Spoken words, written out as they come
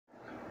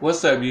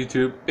What's up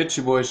YouTube? It's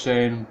your boy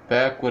Shane,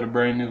 back with a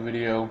brand new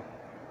video.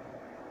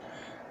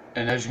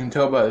 And as you can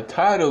tell by the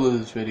title of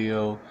this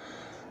video,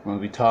 I'm going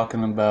to be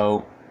talking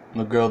about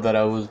the girl that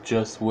I was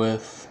just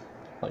with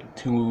like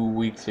 2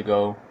 weeks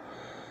ago.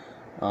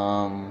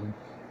 Found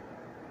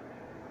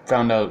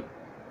out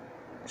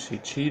she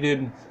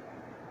cheated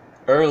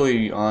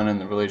early on in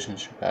the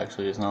relationship.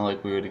 Actually, it's not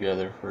like we were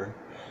together for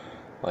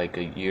like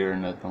a year or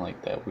nothing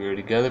like that. We were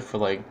together for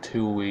like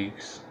 2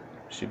 weeks.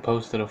 She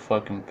posted a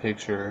fucking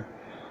picture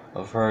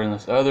of her and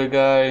this other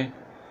guy,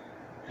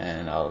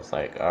 and I was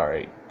like,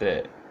 alright,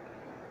 bet.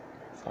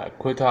 So I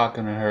quit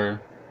talking to her.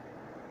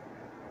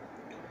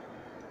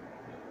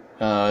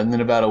 And then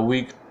about a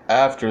week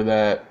after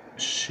that,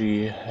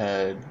 she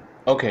had...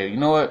 Okay, you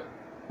know what?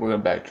 We're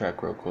gonna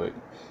backtrack real quick.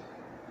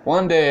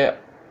 One day,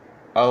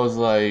 I was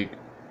like,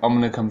 I'm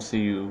gonna come see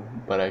you,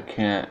 but I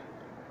can't.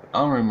 I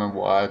don't remember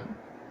why.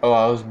 Oh,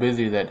 I was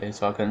busy that day,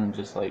 so I couldn't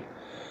just like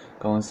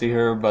go and see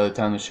her by the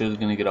time that she was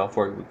gonna get off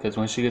work, because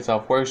when she gets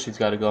off work, she's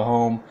got to go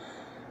home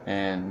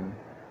and,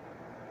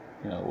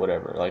 you know,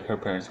 whatever, like her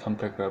parents come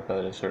pick her up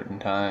at a certain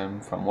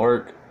time from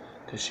work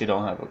because she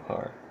don't have a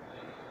car.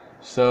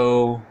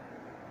 So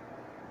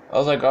I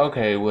was like,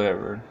 okay,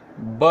 whatever.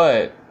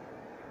 But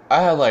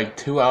I had like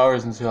 2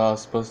 hours until I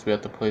was supposed to be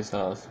at the place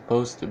that I was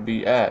supposed to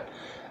be at,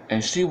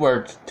 and she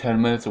worked 10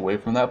 minutes away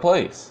from that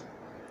place.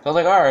 So I was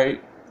like,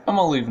 alright, I'm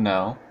gonna leave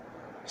now.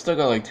 Still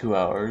got like 2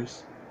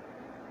 hours.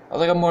 I was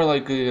like, I'm more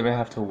likely gonna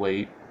have to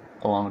wait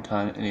a long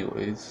time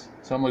anyways,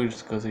 so I'm gonna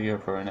just go see her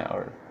for an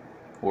hour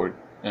or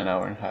an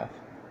hour and a half.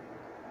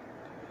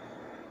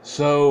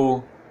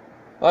 So,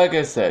 like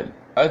I said,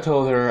 I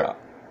told her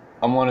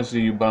I want to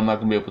see you, but I'm not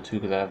gonna be able to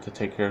because I have to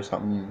take care of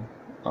something.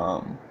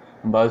 And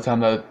by the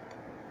time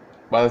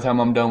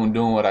I'm done with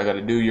doing what I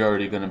gotta do, you're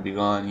already gonna be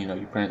gone. You know,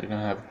 your parents are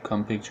gonna have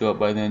come pick you up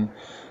by then,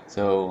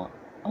 so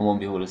I won't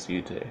be able to see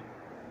you today.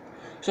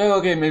 She's like,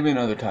 okay, maybe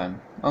another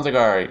time. I was like,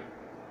 alright,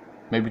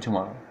 maybe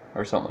tomorrow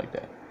or something like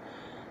that.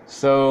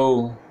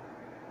 So,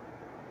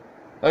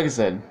 like I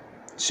said,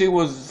 she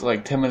was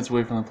like 10 minutes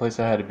away from the place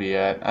I had to be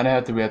at. I didn't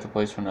have to be at the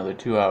place for another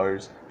 2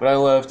 hours, but I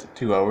left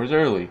 2 hours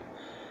early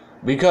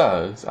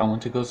because I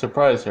went to go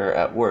surprise her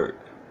at work,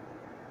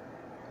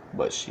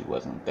 but she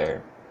wasn't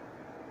there.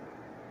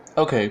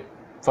 Okay,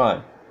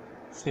 fine.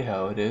 See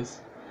how it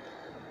is.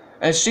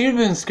 And she'd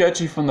been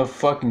sketchy from the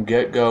fucking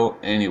get-go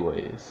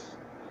anyways.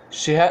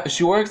 She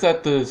works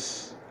at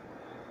this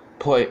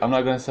place. I'm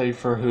not gonna say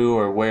for who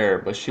or where,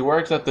 but she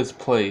works at this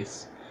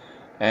place,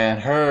 and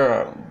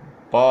her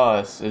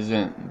boss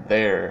isn't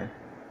there.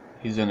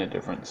 He's in a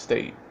different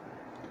state.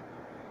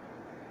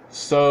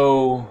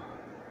 So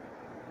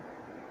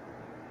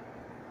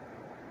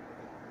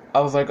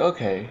I was like,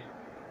 okay,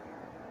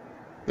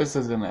 this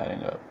isn't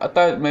adding up. I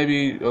thought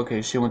maybe,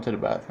 okay, she went to the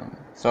bathroom.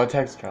 So I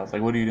texted her. I was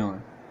like, what are you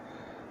doing?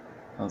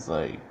 I was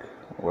like,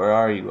 where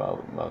are you? I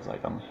was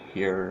like, I'm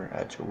here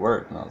at your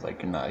work. And I was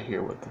like, you're not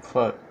here, what the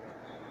fuck?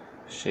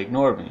 She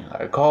ignored me.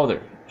 I called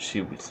her.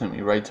 She sent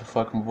me right to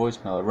fucking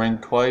voicemail. It rang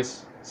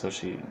twice, so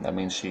that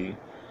means she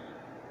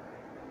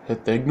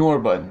hit the ignore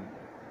button.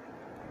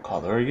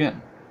 Called her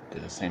again.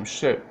 Did the same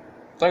shit.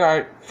 It's like,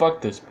 alright,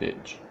 fuck this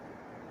bitch.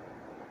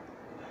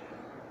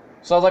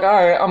 So I was like,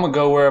 alright, I'm gonna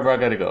go wherever I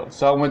gotta go.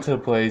 So I went to the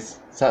place,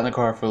 sat in the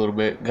car for a little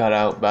bit, got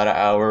out about an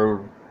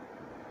hour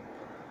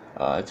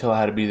until I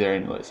had to be there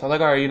anyway. So I was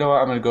like, alright, you know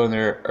what, I'm gonna go in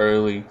there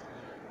early,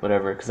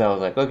 whatever, because I was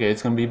like, okay,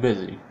 it's gonna be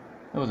busy.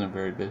 It wasn't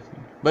very busy.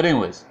 But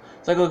anyways,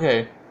 it's like,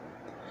 okay.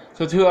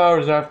 So 2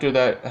 hours after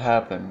that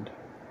happened,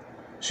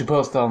 she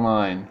posted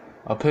online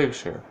a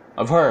picture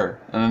of her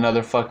and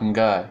another fucking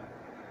guy.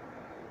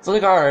 So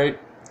like, alright.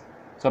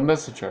 So I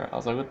messaged her. I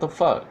was like, what the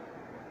fuck?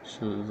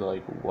 She was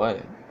like, what?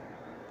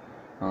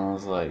 And I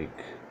was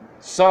like,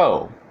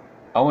 so,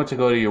 I went to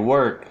go to your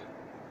work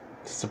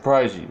to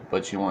surprise you,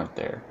 but you weren't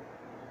there.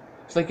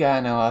 She's like, yeah, I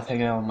know, I was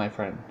hanging out with my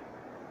friend.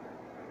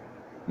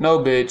 No,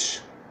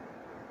 bitch.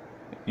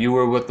 You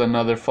were with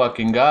another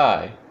fucking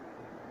guy.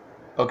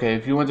 Okay,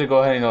 if you went to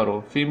go hang out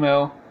with a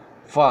female,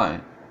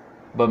 fine.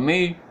 But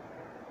me,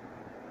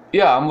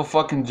 yeah, I'm a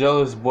fucking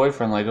jealous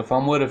boyfriend. Like, if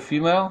I'm with a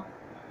female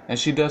and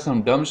she does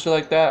some dumb shit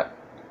like that,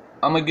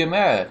 I'm gonna get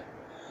mad.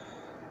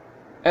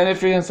 And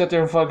if you're gonna sit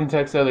there and fucking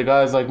text other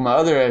guys like my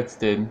other ex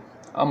did,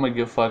 I'm gonna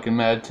get fucking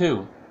mad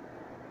too.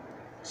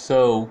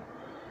 So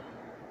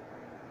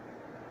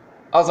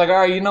I was like,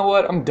 alright, you know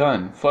what? I'm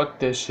done. Fuck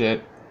this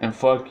shit. And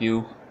fuck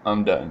you.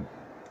 I'm done.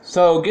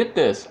 So get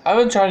this. I've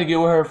been trying to get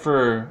with her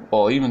for,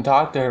 well, even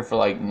talk to her for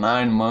like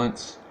 9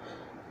 months,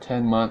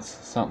 10 months,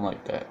 something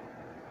like that.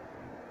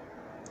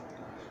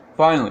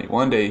 Finally,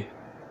 one day,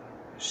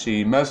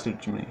 she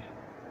messaged me.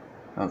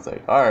 I was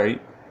like,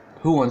 alright,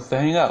 who wants to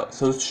hang out?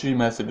 So she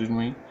messaged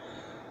me.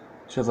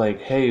 She was like,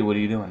 hey, what are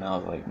you doing? I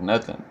was like,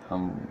 nothing.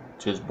 I'm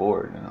just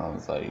bored. And I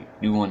was like,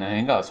 you want to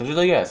hang out? So she's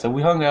like, yeah. So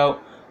we hung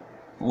out.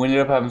 We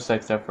ended up having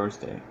sex that first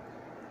day.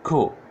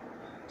 Cool.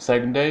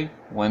 Second day,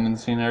 went and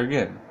seen her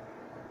again.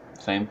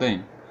 Same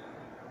thing.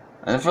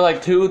 And then for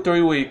like 2 or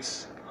 3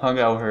 weeks, hung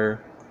out with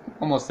her.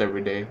 almost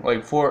every day.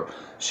 Like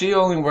she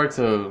only works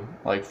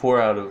like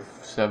 4 out of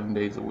 7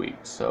 days a week.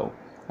 So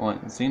I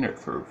went and seen her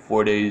for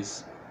 4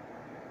 days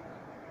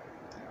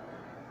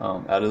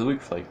out of the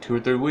week for like 2 or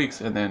 3 weeks,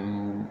 and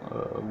then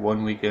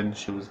one weekend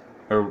she was,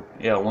 or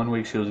yeah, 1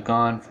 week she was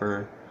gone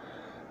for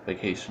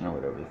vacation or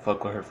whatever the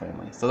fuck with her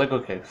family. So like,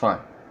 okay, fine.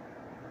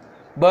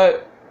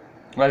 But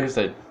like I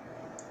said,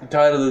 the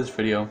title of this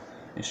video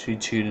is she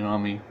cheated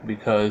on me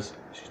because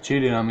she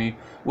cheated on me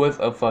with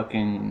a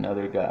fucking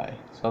another guy.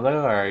 So I'm like,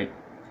 alright.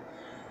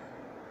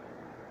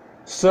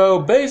 So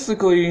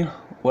basically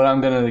what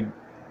I'm getting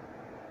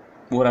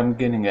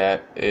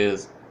at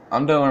is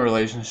I'm done with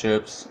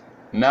relationships.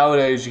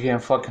 Nowadays you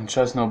can't fucking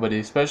trust nobody,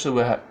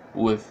 especially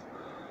with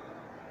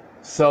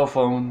cell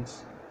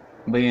phones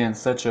being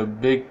such a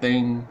big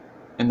thing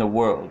in the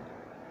world.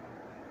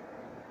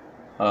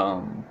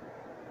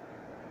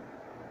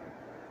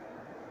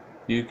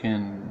 You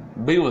can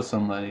be with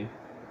somebody,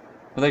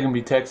 but they can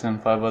be texting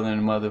 5 other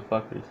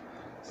motherfuckers.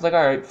 It's like,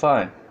 alright,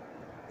 fine.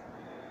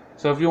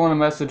 So if you want to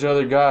message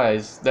other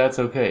guys, that's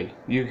okay.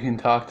 You can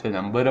talk to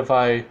them. But if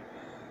I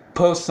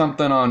post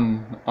something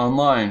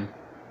online,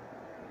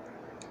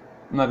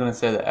 I'm not gonna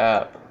say the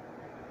app,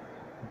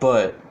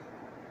 but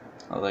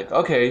I was like,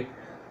 okay,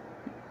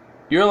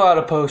 you're allowed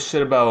to post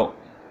shit about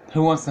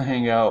who wants to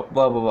hang out,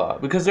 blah blah blah.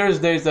 Because there's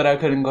days that I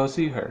couldn't go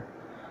see her,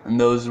 and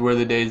those were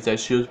the days that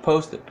she was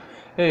posted.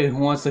 Hey, who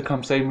wants to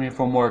come save me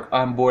from work?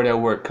 I'm bored at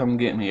work. Come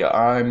get me.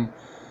 I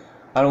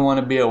don't want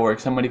to be at work.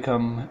 Somebody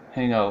come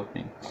hang out with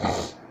me.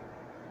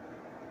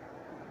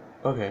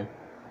 Okay.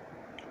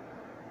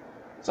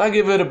 So I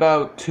give it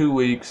about 2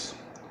 weeks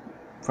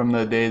from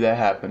the day that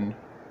happened.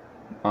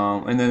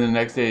 And then the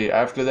next day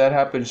after that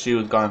happened, she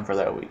was gone for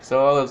that week.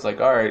 So I was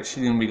like, alright,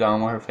 she's gonna be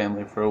gone with her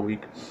family for a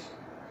week.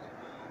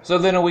 So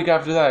then a week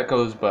after that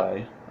goes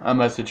by. I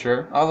message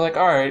her. I was like,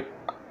 alright,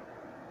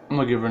 I'm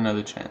gonna give her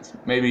another chance.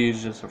 Maybe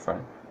he's just a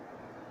friend.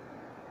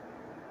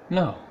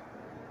 No.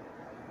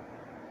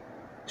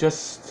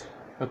 Just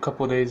a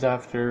couple days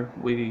after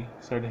we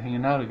started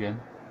hanging out again,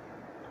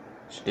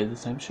 she did the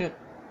same shit.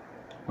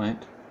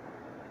 Went,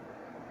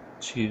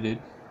 cheated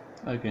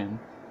again.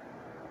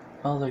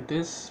 I was like,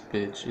 this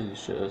bitch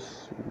is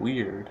just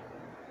weird.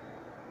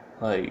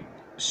 Like,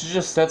 she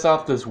just sets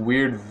off this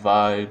weird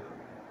vibe.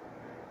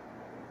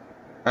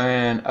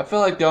 And I feel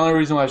like the only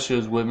reason why she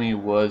was with me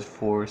was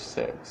for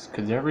sex.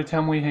 Because every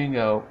time we hang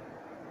out,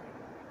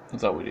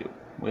 that's all we do.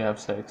 We have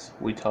sex,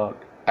 we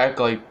talk.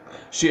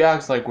 She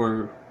acts like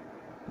we're,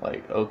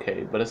 like,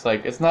 okay. But it's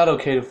like, it's not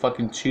okay to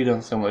fucking cheat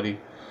on somebody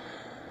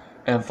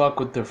and fuck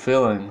with their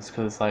feelings.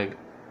 Because it's like,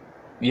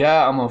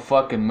 yeah, I'm a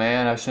fucking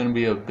man. I shouldn't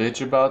be a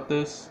bitch about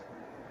this.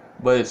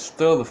 But it's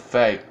still the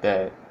fact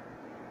that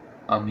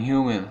I'm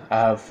human. I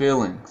have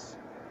feelings.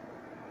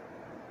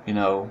 You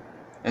know?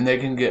 And they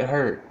can get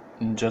hurt.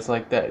 And just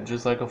like that.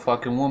 Just like a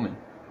fucking woman.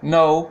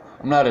 No,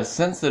 I'm not as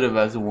sensitive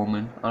as a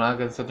woman. I'm not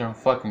gonna sit there and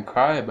fucking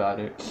cry about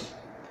it.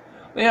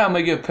 But yeah, I'm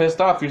gonna get pissed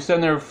off. You're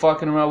sitting there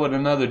fucking around with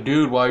another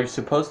dude while you're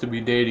supposed to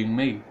be dating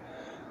me.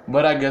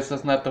 But I guess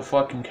that's not the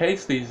fucking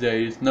case these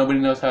days. Nobody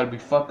knows how to be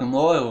fucking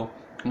loyal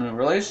in a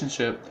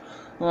relationship.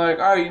 I'm like,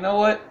 alright, you know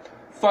what?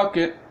 Fuck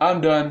it,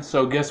 I'm done.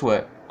 So guess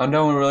what? I'm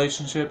done with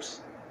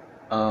relationships.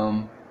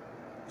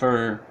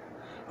 For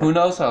who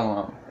knows how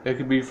long. It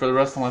could be for the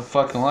rest of my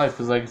fucking life.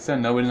 Because like I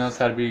said, nobody knows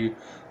how to be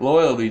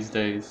loyal these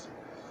days.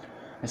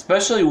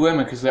 Especially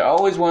women, because they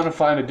always want to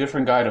find a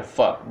different guy to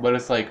fuck. But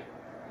it's like,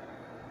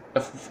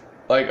 if,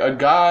 like a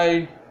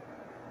guy,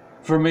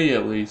 for me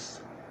at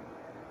least,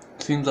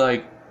 seems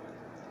like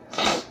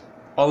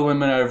all the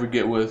women I ever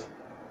get with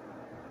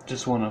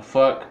just want to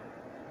fuck.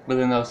 But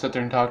then they'll sit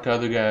there and talk to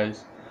other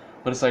guys.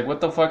 But it's like,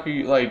 what the fuck are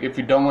you, like, if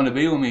you don't want to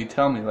be with me,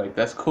 tell me, like,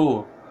 that's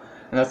cool.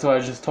 And that's what I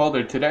just told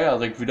her today. I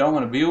was like, if you don't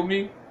want to be with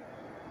me,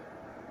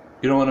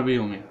 you don't want to be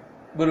with me.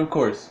 But of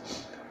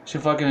course, she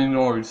fucking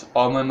ignores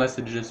all my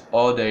messages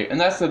all day. And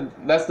that's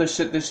the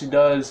shit that she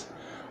does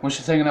when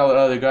she's hanging out with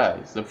other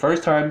guys. The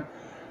first time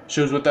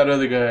she was with that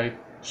other guy,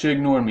 she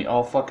ignored me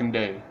all fucking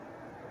day.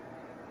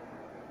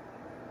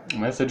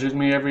 Messages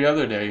me every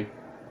other day.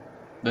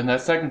 Then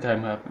that second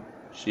time happened.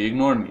 She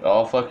ignored me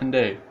all fucking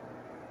day.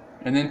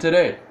 And then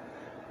today,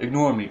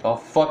 ignored me all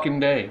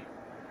fucking day.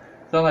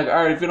 So I'm like,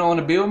 alright, if you don't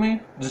want to be with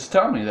me, just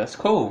tell me. That's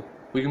cool.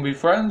 We can be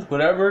friends,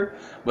 whatever.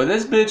 But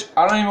this bitch,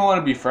 I don't even want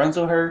to be friends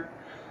with her.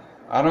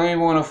 I don't even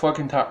want to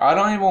fucking talk. I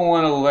don't even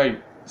want to,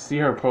 like, see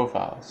her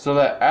profile. So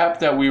that app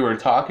that we were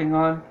talking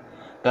on,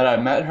 that I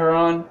met her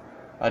on,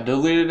 I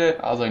deleted it.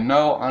 I was like,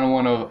 no, I don't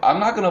want to. I'm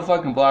not going to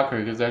fucking block her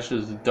because that's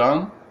just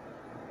dumb.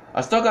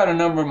 I still got her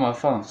number on my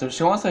phone. So if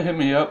she wants to hit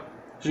me up,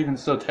 she can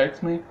still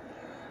text me.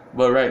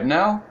 But right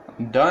now,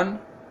 I'm done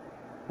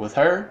with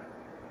her.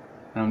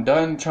 And I'm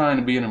done trying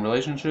to be in a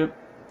relationship.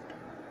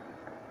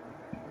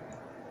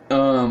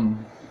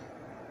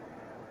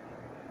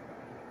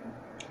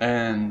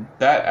 And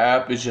that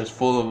app is just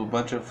full of a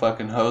bunch of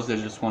fucking hoes that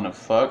just want to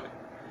fuck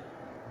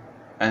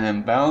and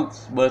then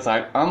bounce. But it's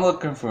like, I'm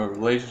looking for a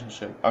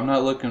relationship. I'm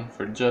not looking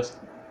for just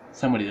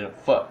somebody to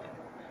fuck.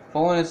 If I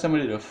wanted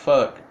somebody to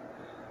fuck,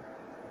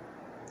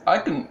 I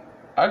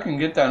can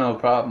get that no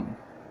problem.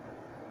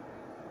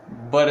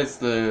 But it's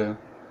the,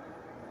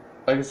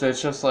 like I said,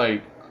 it's just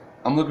like,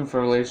 I'm looking for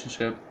a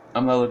relationship.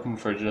 I'm not looking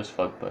for just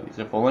fuck buddies.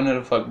 If I wanted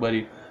a fuck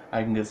buddy,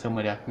 I can get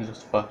somebody I can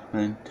just fuck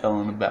and tell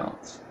them to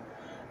bounce.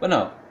 But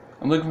no,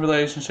 I'm looking for a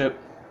relationship.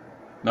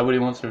 Nobody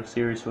wants a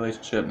serious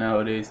relationship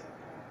nowadays.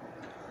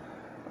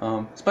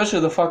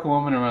 Especially the fucking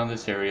woman around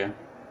this area.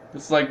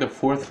 This is like the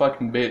fourth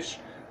fucking bitch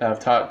that I've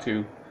talked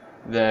to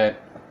that.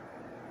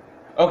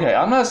 Okay,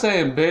 I'm not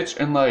saying bitch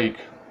and like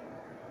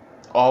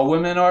all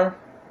women are,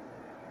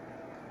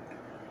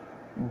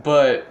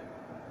 but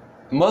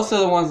most of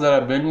the ones that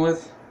I've been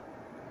with,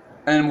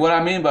 and what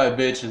I mean by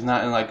bitch is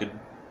not in like a.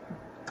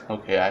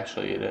 Okay,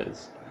 actually it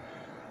is.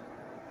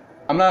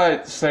 I'm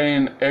not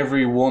saying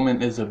every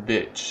woman is a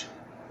bitch.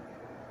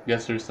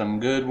 Yes, there's some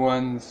good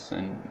ones,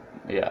 and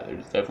yeah,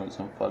 there's definitely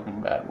some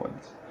fucking bad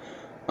ones.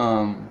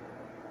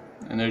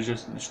 And there's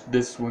just,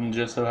 this one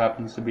just so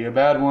happens to be a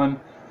bad one.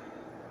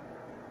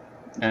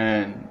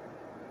 And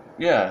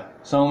yeah,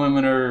 some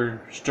women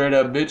are straight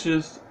up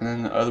bitches, and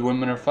then the other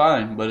women are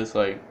fine. But it's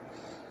like,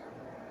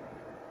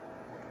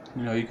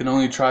 you know, you can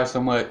only try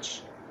so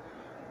much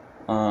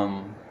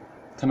to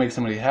make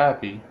somebody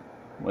happy,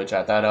 which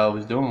I thought I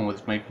was doing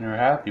was making her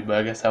happy, but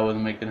I guess I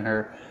wasn't making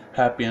her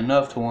happy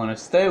enough to want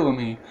to stay with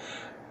me.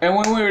 And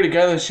when we were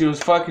together, she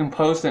was fucking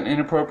posting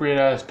inappropriate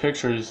ass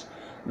pictures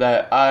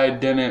that I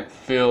didn't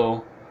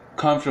feel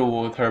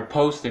comfortable with her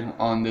posting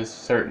on this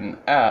certain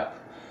app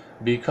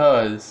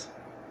because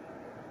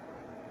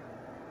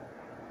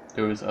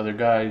there was other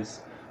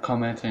guys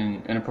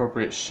commenting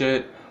inappropriate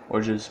shit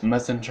or just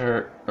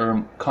messenger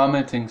or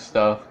commenting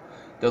stuff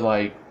that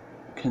like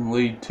can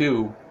lead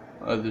to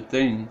other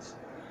things.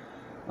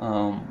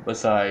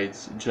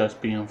 Besides just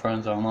being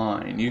friends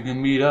online, you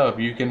can meet up,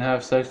 you can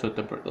have sex with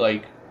the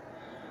like.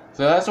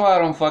 So that's why I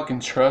don't fucking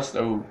trust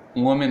a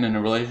woman in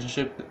a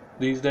relationship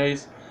these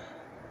days.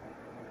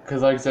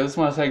 Cause like I said, this is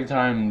my second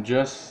time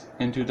just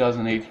in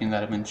 2018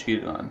 that I've been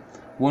cheated on.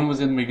 One was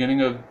in the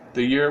beginning of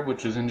the year,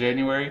 which was in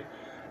January,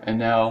 and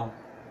now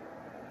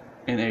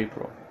in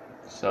April.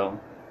 So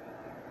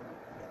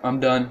I'm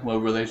done with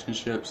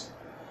relationships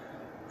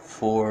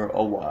for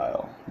a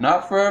while.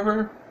 Not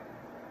forever.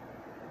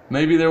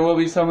 Maybe there will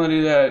be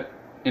somebody that,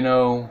 you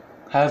know,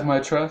 has my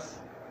trust.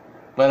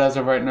 But as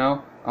of right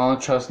now, I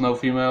don't trust no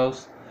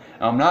females.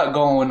 I'm not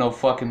going with no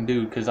fucking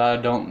dude because I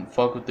don't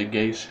fuck with the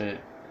gay shit.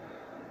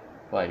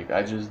 Like,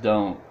 I just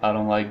don't. I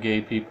don't like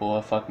gay people.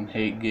 I fucking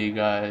hate gay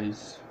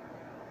guys.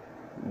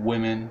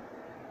 Women.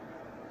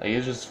 Like,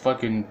 it's just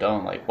fucking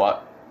dumb. Like,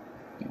 what?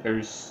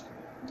 There's...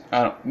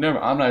 I'm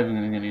not even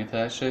gonna get into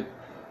that shit.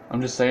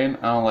 I'm just saying,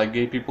 I don't like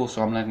gay people,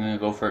 so I'm not gonna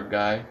go for a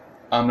guy.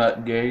 I'm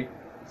not gay,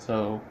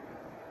 so...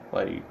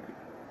 Like,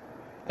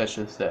 that's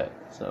just that.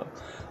 So,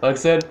 like I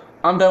said,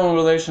 I'm done with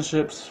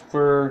relationships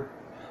for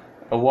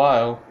a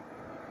while.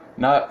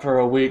 Not for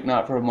a week,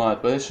 not for a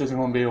month, but it's just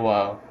gonna be a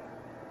while.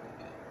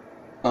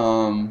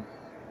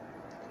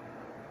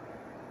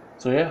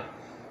 So yeah.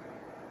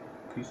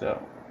 Peace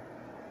out.